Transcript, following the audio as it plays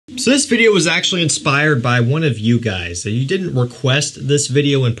So this video was actually inspired by one of you guys. You didn't request this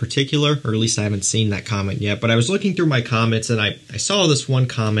video in particular, or at least I haven't seen that comment yet, but I was looking through my comments and I saw this one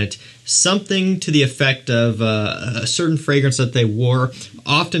comment, something to the effect of a certain fragrance that they wore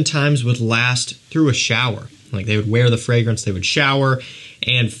oftentimes would last through a shower. Like they would wear the fragrance, they would shower,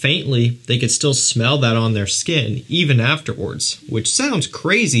 and faintly they could still smell that on their skin even afterwards, which sounds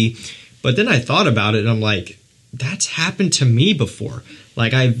crazy, but then I thought about it and I'm like, that's happened to me before.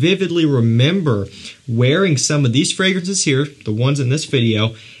 Like I vividly remember wearing some of these fragrances here, the ones in this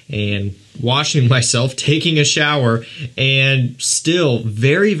video, and washing myself, taking a shower, and still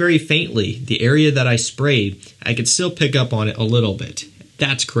very, very faintly, the area that I sprayed, I could still pick up on it a little bit.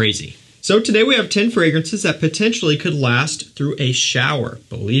 That's crazy. So today we have 10 fragrances that potentially could last through a shower.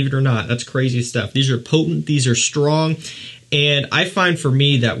 Believe it or not, that's crazy stuff. These are potent, these are strong, and I find for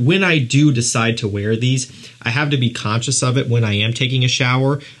me that when I do decide to wear these, I have to be conscious of it when I am taking a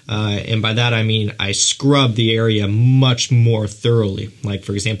shower, and by that I mean I scrub the area much more thoroughly. Like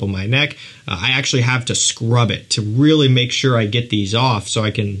for example my neck, I actually have to scrub it to really make sure I get these off so I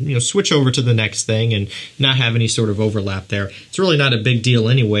can switch over to the next thing and not have any sort of overlap there. It's really not a big deal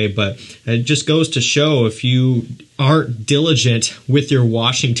anyway, but it just goes to show if you aren't diligent with your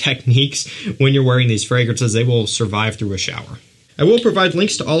washing techniques when you're wearing these fragrances, they will survive through a shower. I will provide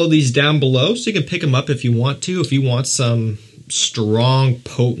links to all of these down below so you can pick them up if you want to. If you want some strong,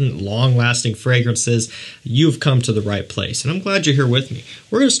 potent, long-lasting fragrances, you've come to the right place, and I'm glad you're here with me.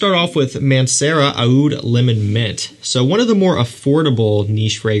 We're going to start off with Mancera Oud Lemon Mint. So one of the more affordable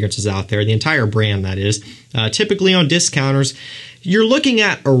niche fragrances out there, the entire brand that is, typically on discounters, you're looking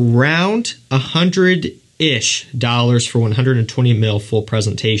at around $100-ish for 120 ml full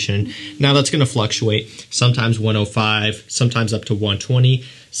presentation. Now that's going to fluctuate, sometimes 105, sometimes up to 120.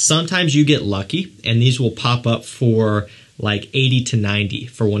 Sometimes you get lucky and these will pop up for like 80 to 90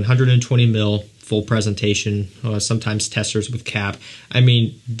 for 120 ml full presentation, sometimes testers with cap. I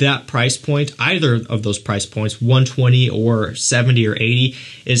mean, that price point, either of those price points, 120 or 70 or 80,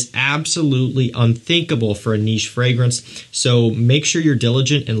 is absolutely unthinkable for a niche fragrance. So make sure you're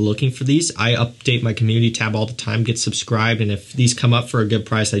diligent in looking for these. I update my community tab all the time, get subscribed, and if these come up for a good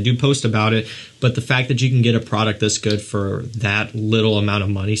price, I do post about it. But the fact that you can get a product this good for that little amount of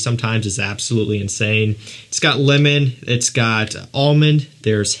money sometimes is absolutely insane. It's got lemon, it's got almond,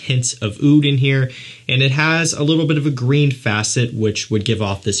 there's hints of oud in here, and it has a little bit of a green facet which would give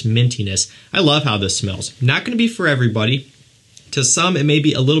off this mintiness. I love how this smells. Not going to be for everybody. To some, it may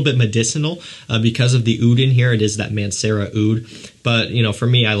be a little bit medicinal because of the oud in here. It is that Mancera oud, but for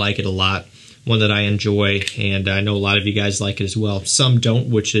me, I like it a lot. One that I enjoy, and I know a lot of you guys like it as well. Some don't,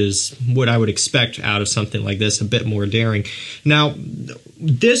 which is what I would expect out of something like this, a bit more daring. Now,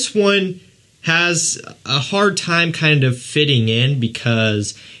 this one has a hard time kind of fitting in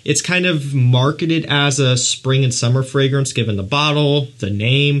because it's kind of marketed as a spring and summer fragrance given the bottle, the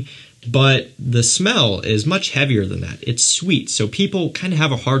name, but the smell is much heavier than that. It's sweet, so people kind of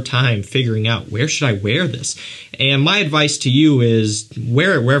have a hard time figuring out, where should I wear this? And my advice to you is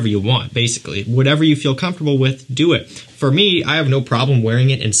wear it wherever you want, basically. Whatever you feel comfortable with, do it. For me, I have no problem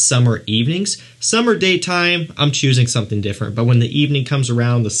wearing it in summer evenings. Summer daytime, I'm choosing something different, but when the evening comes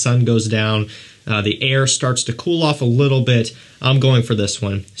around, the sun goes down, the air starts to cool off a little bit, I'm going for this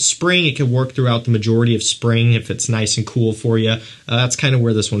one. Spring, it can work throughout the majority of spring if it's nice and cool for you. That's kind of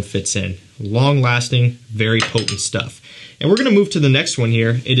where this one fits in. Long-lasting, very potent stuff. And we're going to move to the next one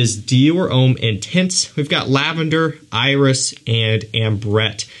here. It is Dior Homme Intense. We've got lavender, iris, and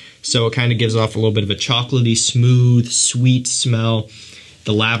ambrette. So it kind of gives off a little bit of a chocolatey, smooth, sweet smell.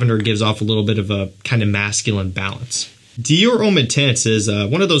 The lavender gives off a little bit of a kind of masculine balance. Dior Homme Intense is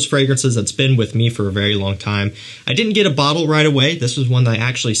one of those fragrances that's been with me for a very long time. I didn't get a bottle right away. This was one that I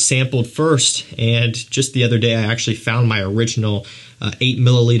actually sampled first, and just the other day I actually found my original 8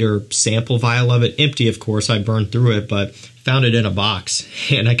 milliliter sample vial of it. Empty, of course, I burned through it, but found it in a box,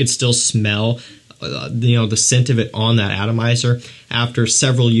 and I could still smell the scent of it on that atomizer after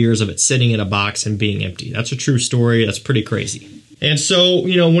several years of it sitting in a box and being empty. That's a true story. That's pretty crazy. And so,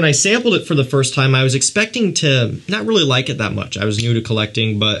 when I sampled it for the first time, I was expecting to not really like it that much. I was new to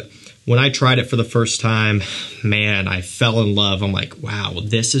collecting, but when I tried it for the first time, man, I fell in love. I'm like, wow,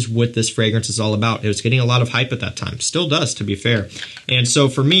 this is what this fragrance is all about. It was getting a lot of hype at that time. Still does, to be fair. And so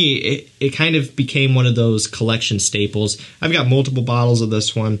for me, it kind of became one of those collection staples. I've got multiple bottles of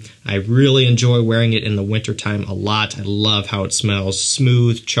this one. I really enjoy wearing it in the wintertime a lot. I love how it smells.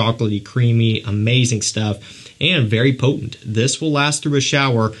 Smooth, chocolatey, creamy, amazing stuff. And very potent. This will last through a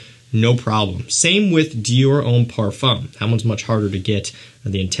shower, no problem. Same with Dior Homme Parfum. That one's much harder to get.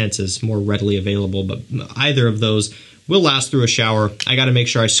 The Intense is more readily available, but either of those will last through a shower. I got to make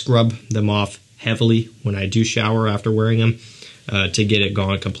sure I scrub them off heavily when I do shower after wearing them to get it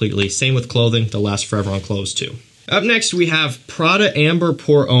gone completely. Same with clothing. They'll last forever on clothes too. Up next, we have Prada Amber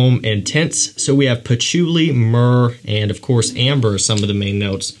Pour Homme Intense. So we have patchouli, myrrh, and of course amber are some of the main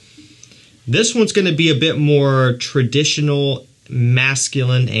notes. This one's going to be a bit more traditional,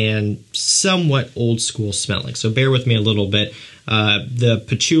 masculine, and somewhat old school smelling. So bear with me a little bit. The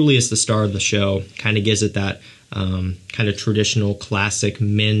patchouli is the star of the show. Kind of gives it that kind of traditional, classic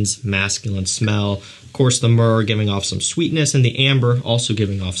men's masculine smell. Of course, the myrrh giving off some sweetness, and the amber also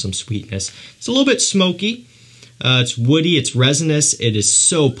giving off some sweetness. It's a little bit smoky. It's woody, it's resinous. It is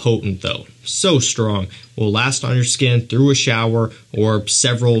so potent though, so strong. Will last on your skin through a shower or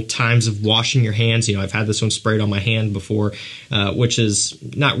several times of washing your hands. You know, I've had this one sprayed on my hand before, which is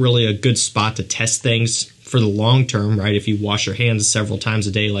not really a good spot to test things for the long term, right? If you wash your hands several times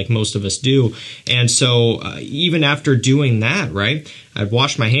a day like most of us do. And so even after doing that, right, I'd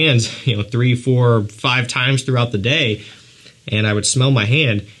wash my hands, you know, 3, 4, 5 times throughout the day, and I would smell my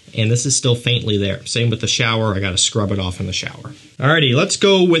hand, and this is still faintly there. Same with the shower. I got to scrub it off in the shower. Alrighty, let's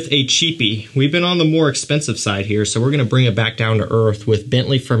go with a cheapie. We've been on the more expensive side here, so we're going to bring it back down to earth with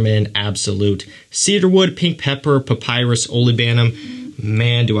Bentley for Men Absolute. Cedarwood, pink pepper, papyrus, olibanum.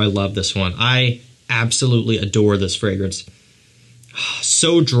 Man, do I love this one. I absolutely adore this fragrance.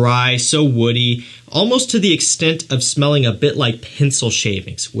 So dry, so woody, almost to the extent of smelling a bit like pencil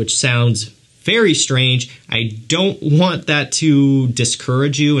shavings, which sounds very strange. I don't want that to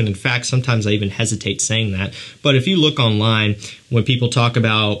discourage you, and in fact, sometimes I even hesitate saying that. But if you look online, when people talk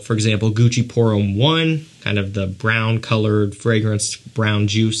about, for example, Gucci Pour Homme 1, kind of the brown-colored fragrance, brown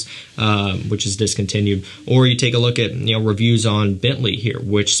juice, which is discontinued, or you take a look at reviews on Bentley here,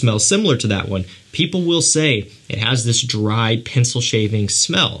 which smells similar to that one, people will say it has this dry pencil shaving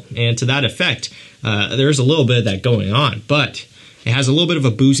smell, and to that effect, there's a little bit of that going on, but it has a little bit of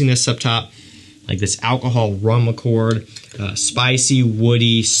a booziness up top, like this alcohol rum accord, spicy,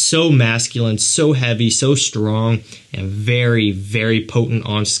 woody, so masculine, so heavy, so strong, and very, very potent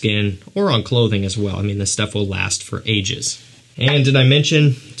on skin or on clothing as well. I mean, this stuff will last for ages. And did I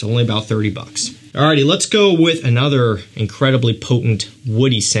mention it's only about 30 bucks? Alrighty, let's go with another incredibly potent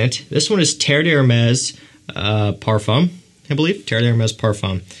woody scent. This one is Terre d'Hermès Parfum, I believe. Terre d'Hermès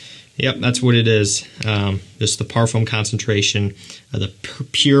Parfum. Yep, that's what it is. Just the parfum concentration, the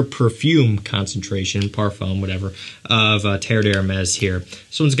pure perfume concentration, parfum, whatever, of Terre d'Hermès here.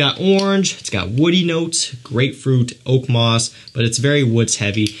 This one's got orange, it's got woody notes, grapefruit, oak moss, but it's very woods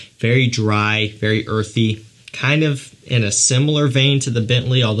heavy, very dry, very earthy, kind of in a similar vein to the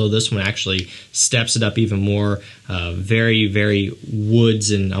Bentley, although this one actually steps it up even more. Very, very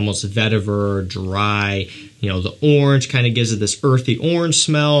woods and almost vetiver, dry. The orange kind of gives it this earthy orange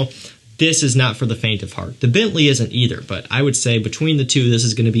smell. This is not for the faint of heart. The Bentley isn't either, but I would say between the two, this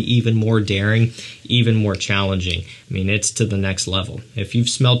is going to be even more daring, even more challenging. I mean, it's to the next level. If you've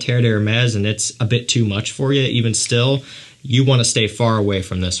smelled Terre d'Hermès and it's a bit too much for you, even still, you want to stay far away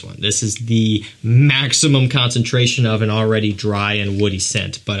from this one. This is the maximum concentration of an already dry and woody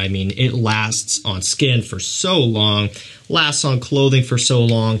scent, but I mean, it lasts on skin for so long, lasts on clothing for so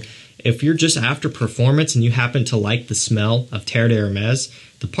long. If you're just after performance and you happen to like the smell of Terre d'Hermès,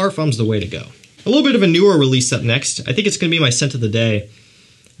 the Parfum's the way to go. A little bit of a newer release up next. I think it's going to be my scent of the day.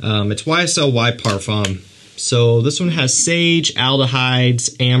 It's YSL Y Parfum. So this one has sage,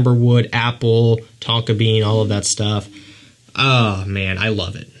 aldehydes, amberwood, apple, tonka bean, all of that stuff. Oh man, I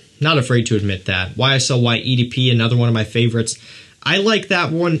love it. Not afraid to admit that. YSL Y EDP, another one of my favorites. I like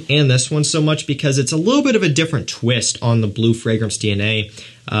that one and this one so much because it's a little bit of a different twist on the blue fragrance DNA.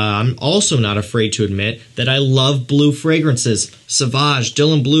 I'm also not afraid to admit that I love blue fragrances. Sauvage,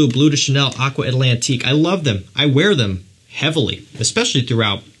 Dylan Blue, Bleu de Chanel, Aqua Atlantique. I love them. I wear them heavily, especially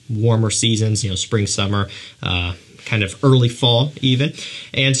throughout warmer seasons, spring, summer, kind of early fall even.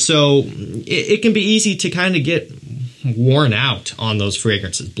 And so it can be easy to kind of get worn out on those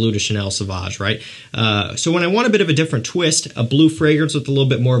fragrances, Bleu de Chanel, Sauvage, right? So when I want a bit of a different twist, a blue fragrance with a little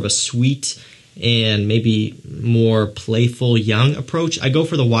bit more of a sweet and maybe more playful, young approach, I go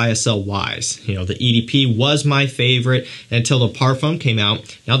for the YSL Ys. The EDP was my favorite until the Parfum came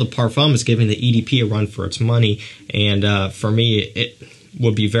out. Now the Parfum is giving the EDP a run for its money, and for me, it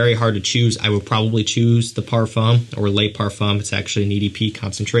would be very hard to choose. I would probably choose the Parfum or Les Parfums. It's actually an EDP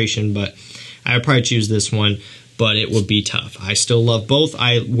concentration, but I would probably choose this one. But it would be tough. I still love both.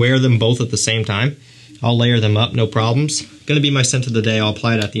 I wear them both at the same time. I'll layer them up, no problems. Going to be my scent of the day. I'll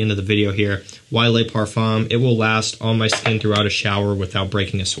apply it at the end of the video here. Y Les Parfum. It will last on my skin throughout a shower without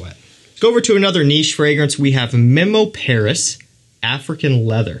breaking a sweat. Let's go over to another niche fragrance. We have Memo Paris African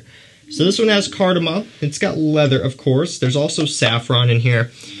Leather. So this one has cardamom. It's got leather, of course. There's also saffron in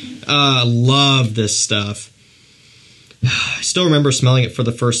here. Love this stuff. I still remember smelling it for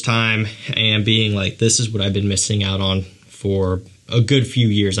the first time and being like, this is what I've been missing out on for a good few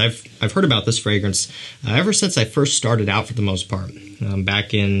years. I've heard about this fragrance ever since I first started out, for the most part.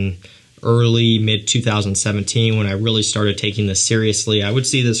 Back in early, mid-2017, when I really started taking this seriously, I would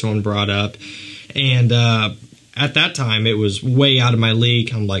see this one brought up. And at that time, it was way out of my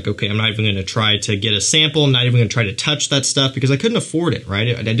league. I'm like, okay, I'm not even going to try to get a sample. I'm not even going to try to touch that stuff because I couldn't afford it, right?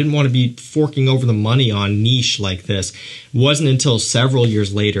 I didn't want to be forking over the money on niche like this. It wasn't until several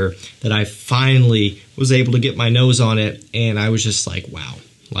years later that I finally was able to get my nose on it, and I was just like, wow,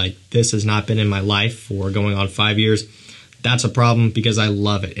 like this has not been in my life for going on 5 years. That's a problem because I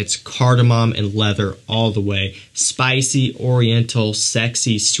love it. It's cardamom and leather all the way. Spicy, oriental,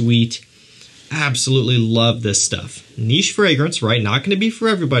 sexy, sweet. Absolutely love this stuff. Niche fragrance, right? Not going to be for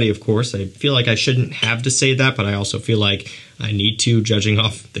everybody, of course. I feel like I shouldn't have to say that, but I also feel like I need to, judging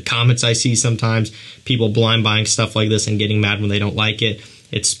off the comments I see sometimes. People blind buying stuff like this and getting mad when they don't like it.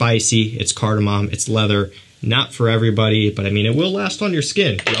 It's spicy, it's cardamom, it's leather. Not for everybody, but I mean, it will last on your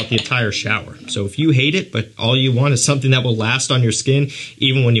skin throughout the entire shower. So if you hate it, but all you want is something that will last on your skin,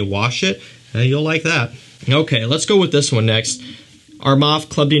 even when you wash it, you'll like that. Okay, let's go with this one next. Armaf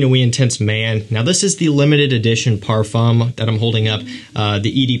Club de Nuit Intense Man. Now this is the limited edition parfum that I'm holding up. The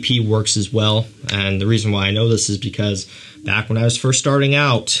EDP works as well, and the reason why I know this is because back when I was first starting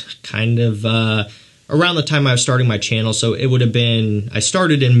out, kind of around the time I was starting my channel, so it would have been, I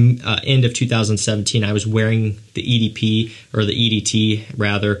started in end of 2017. I was wearing the EDP, or the EDT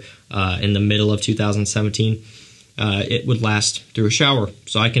rather, in the middle of 2017. It would last through a shower,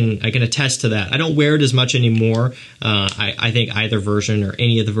 so I can attest to that. I don't wear it as much anymore. I think either version or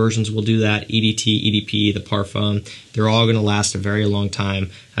any of the versions will do that. EDT, EDP, the parfum, they're all going to last a very long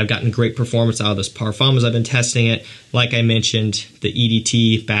time. I've gotten great performance out of this parfum as I've been testing it. Like I mentioned, the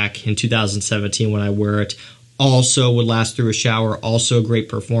EDT back in 2017 when I wear it also would last through a shower, also a great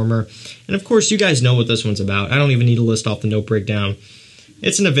performer. And of course, you guys know what this one's about. I don't even need to list off the note breakdown.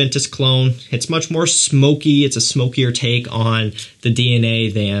 It's an Aventus clone. It's much more smoky. It's a smokier take on the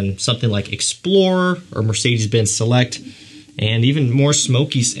DNA than something like Explorer or Mercedes-Benz Select, and even more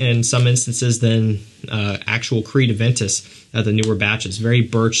smoky in some instances than actual Creed Aventus, the newer batches. Very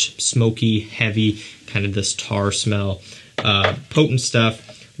birch, smoky, heavy, kind of this tar smell. Potent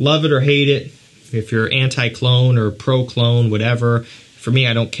stuff. Love it or hate it. If you're anti-clone or pro-clone, whatever. For me,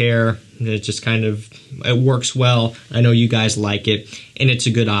 I don't care. It just kind of, it works well. I know you guys like it, and it's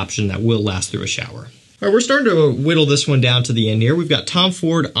a good option that will last through a shower. All right, we're starting to whittle this one down to the end here. We've got Tom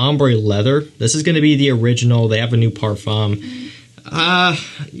Ford Ombre Leather. This is going to be the original. They have a new parfum.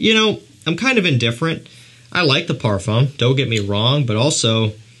 You know, I'm kind of indifferent. I like the parfum, don't get me wrong, but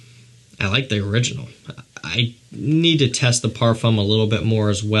also I like the original. I need to test the parfum a little bit more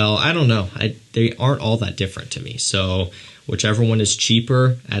as well. I don't know. They aren't all that different to me, so whichever one is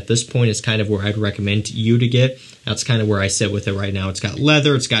cheaper at this point is kind of where I'd recommend you to get. That's kind of where I sit with it right now. It's got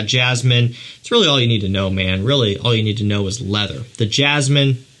leather, it's got jasmine. It's really all you need to know, man. Really, all you need to know is leather. The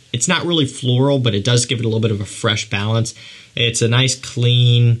jasmine, it's not really floral, but it does give it a little bit of a fresh balance. It's a nice,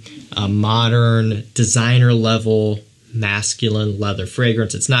 clean, modern, designer level, masculine leather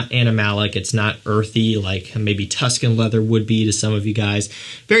fragrance. It's not animalic, it's not earthy like maybe Tuscan leather would be to some of you guys.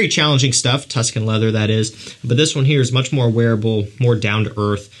 Very challenging stuff, Tuscan leather that is, but this one here is much more wearable, more down to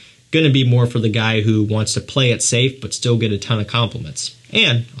earth. Going to be more for the guy who wants to play it safe but still get a ton of compliments.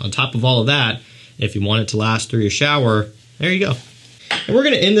 And on top of all of that, if you want it to last through your shower, there you go. And we're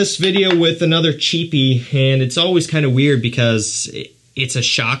going to end this video with another cheapie, and it's always kind of weird because it's a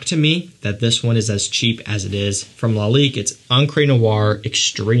shock to me that this one is as cheap as it is. From Lalique, it's Ancre Noir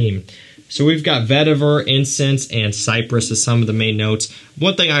Extreme. So we've got vetiver, incense, and cypress as some of the main notes.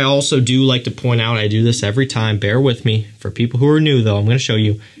 One thing I also do like to point out, I do this every time, bear with me. For people who are new though, I'm going to show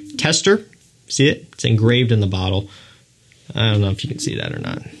you. Tester, see it? It's engraved in the bottle. I don't know if you can see that or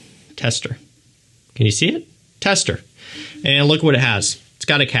not. Tester. Can you see it? Tester. And look what it has. It's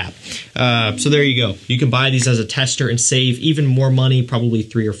got a cap. So there you go. You can buy these as a tester and save even more money, probably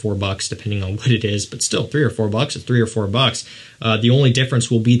 $3 or $4 depending on what it is, but still $3 or $4 is $3 or $4. The only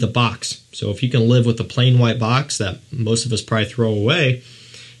difference will be the box. So if you can live with the plain white box that most of us probably throw away,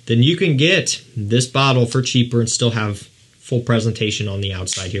 then you can get this bottle for cheaper and still have full presentation on the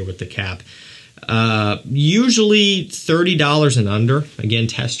outside here with the cap. Usually $30 and under. Again,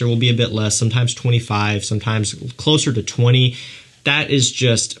 tester will be a bit less, sometimes $25, sometimes closer to $20. That is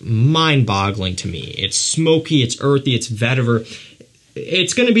just mind-boggling to me. It's smoky, it's earthy, it's vetiver.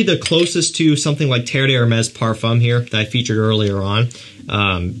 it's going to be the closest to something like Terre d'Hermes Parfum here that I featured earlier on.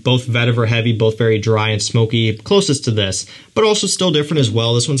 Both vetiver heavy, both very dry and smoky, closest to this, but also still different as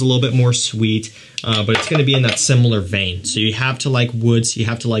well. This one's a little bit more sweet, but it's going to be in that similar vein. So you have to like woods, you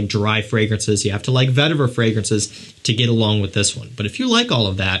have to like dry fragrances, you have to like vetiver fragrances to get along with this one. But if you like all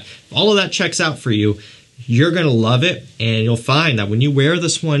of that checks out for you, you're going to love it, and you'll find that when you wear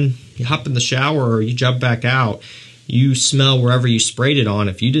this one, you hop in the shower or you jump back out, you smell wherever you sprayed it on.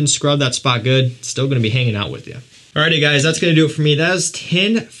 If you didn't scrub that spot good, it's still going to be hanging out with you. Alrighty guys, that's going to do it for me. That is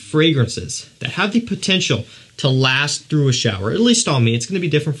 10 fragrances that have the potential to last through a shower, at least on me. It's going to be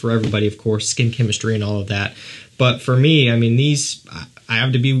different for everybody, of course, skin chemistry and all of that. But for me, I mean, these I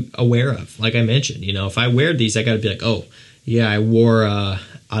have to be aware of. Like I mentioned, you know, if I wear these, I got to be like, oh, yeah, I wore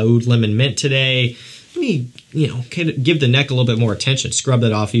Oud Lemon Mint today. Let me, you know, give the neck a little bit more attention, scrub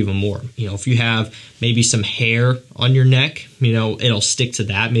that off even more. You know, if you have maybe some hair on your neck, you know, it'll stick to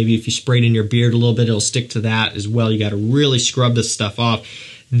that. Maybe if you sprayed in your beard a little bit, it'll stick to that as well. You got to really scrub this stuff off.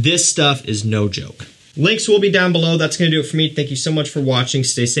 This stuff is no joke. Links will be down below. That's going to do it for me. Thank you so much for watching.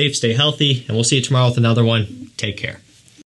 Stay safe, stay healthy, and we'll see you tomorrow with another one. Take care.